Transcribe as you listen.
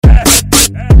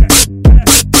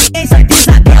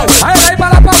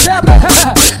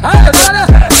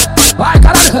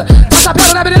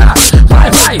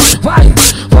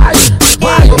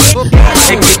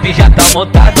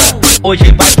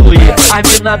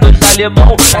as mina dos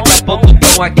alemão, daqui a pouco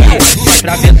tão aqui. Se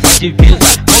atravessa a divisa,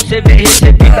 vão ser bem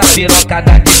recebida.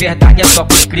 Pirocada de verdade é só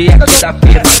pros cria aqui da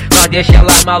firma. Nós deixa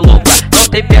elas malucas, não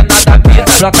tem pena da vida.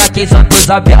 Brota aqui em Santa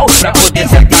Isabel pra poder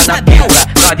sentar na pica.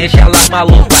 Nós deixa elas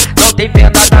malucas, não tem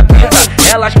pena da vida.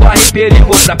 Elas correm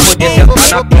perigo pra poder sentar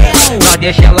na pica. Nós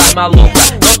deixa elas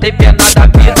malucas, não tem pena da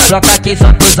vida. Brota aqui em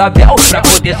Santa Isabel pra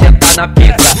poder sentar na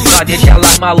pica. Nós deixa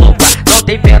elas malucas, não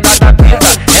tem pena da vida.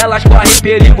 Elas correm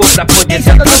perigo pra poder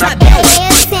sentar na pica.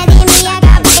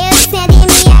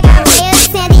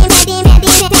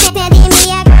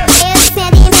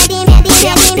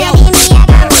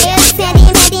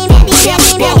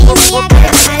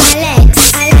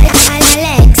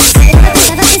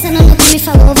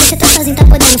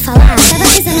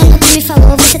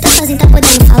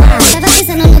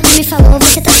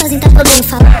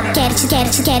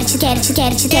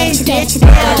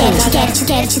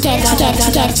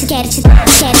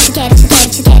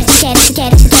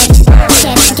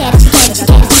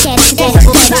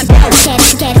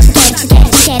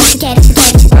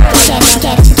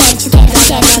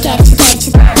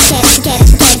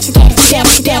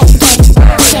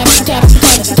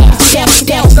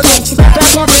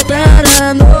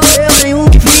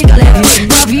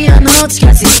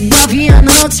 Novinha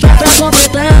não te esquece, tá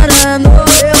completando.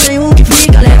 Eu tenho um que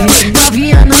fica leve.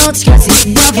 Novinha não te esquece,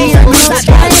 novinha não te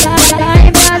esquece. Tá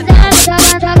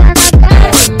embrasada, tava na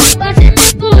cara. Você me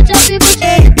escute, eu fico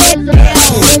cheio de tesão.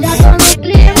 Eu já tô no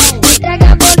clima,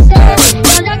 entrega você.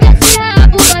 Eu jogo esse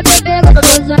rabo, vai beber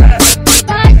gostoso.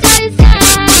 Vai sair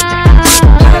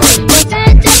você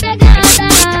sente a pegada.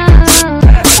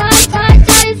 Vai sair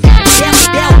você sente a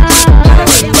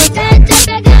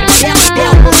pegada.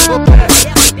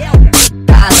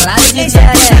 Caralho, DJ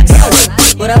Alex,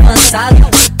 por avançado,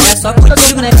 é só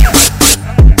contigo, né?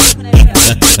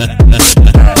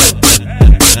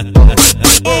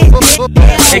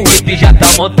 Equipe já tá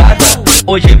montada,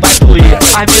 hoje vai fluir.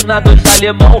 As mina dos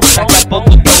alemão, daqui a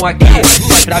pouco tão aqui.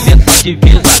 Se atravessa a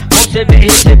divisa, vão ser bem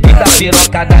recebida.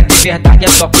 Pirocada de verdade é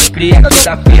só pros cria aqui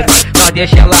da firma. Nós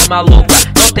deixa elas malucas,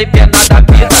 não tem pena da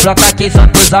vida. Brota aqui em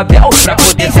Santa Isabel pra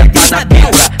poder sentar na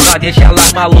pica. Nós deixa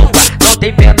elas malucas, não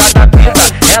tem pena da vida.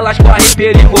 Elas correm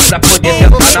perigo pra poder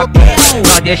sentar na pica.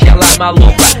 Nós deixa elas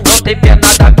malucas, não tem pena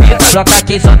da vida. Brota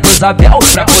aqui em Santa Isabel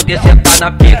pra poder sentar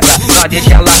na pica. Nós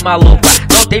deixa elas malucas,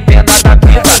 não tem pena da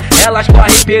vida. Elas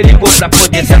correm perigo pra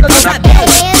poder sentar na pica.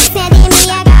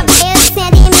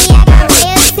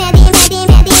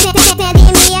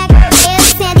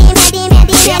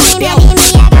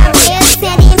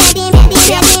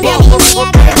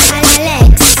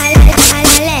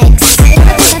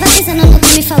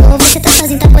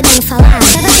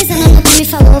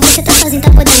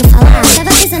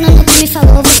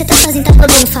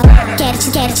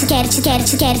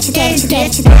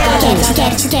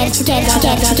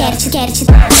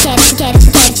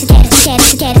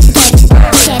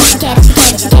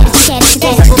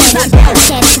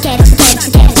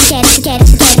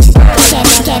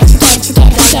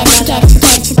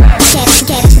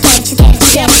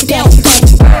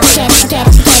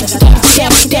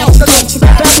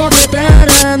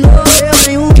 Eu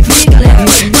tenho um que fica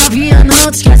leve. Novinha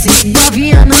não te esquece,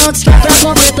 novinha não te esquece. Tá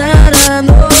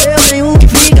completando, eu tenho um que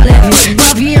fica leve.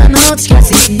 Novinha não te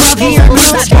esquece, novinha não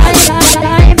te esquece.